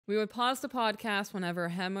We would pause the podcast whenever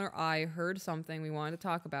him or I heard something we wanted to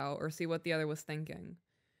talk about or see what the other was thinking.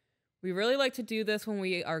 We really like to do this when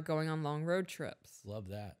we are going on long road trips. Love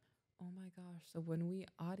that. Oh my gosh. So when we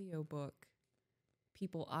audiobook,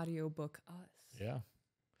 people audiobook us. Yeah.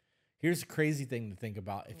 Here's a crazy thing to think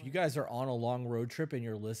about. If you guys are on a long road trip and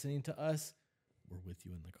you're listening to us, we're with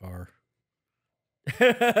you in the car.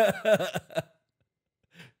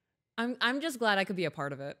 I'm just glad I could be a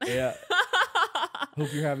part of it. Yeah.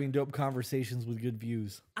 Hope you're having dope conversations with good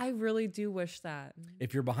views. I really do wish that.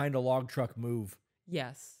 If you're behind a log truck, move.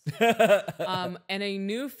 Yes. And a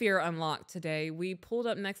new fear unlocked today. We pulled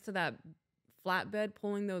up next to that flatbed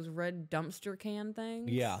pulling those red dumpster can things.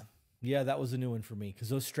 Yeah. Yeah, that was a new one for me because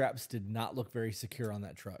those straps did not look very secure on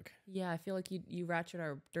that truck. Yeah, I feel like you ratchet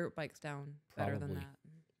our dirt bikes down better than that.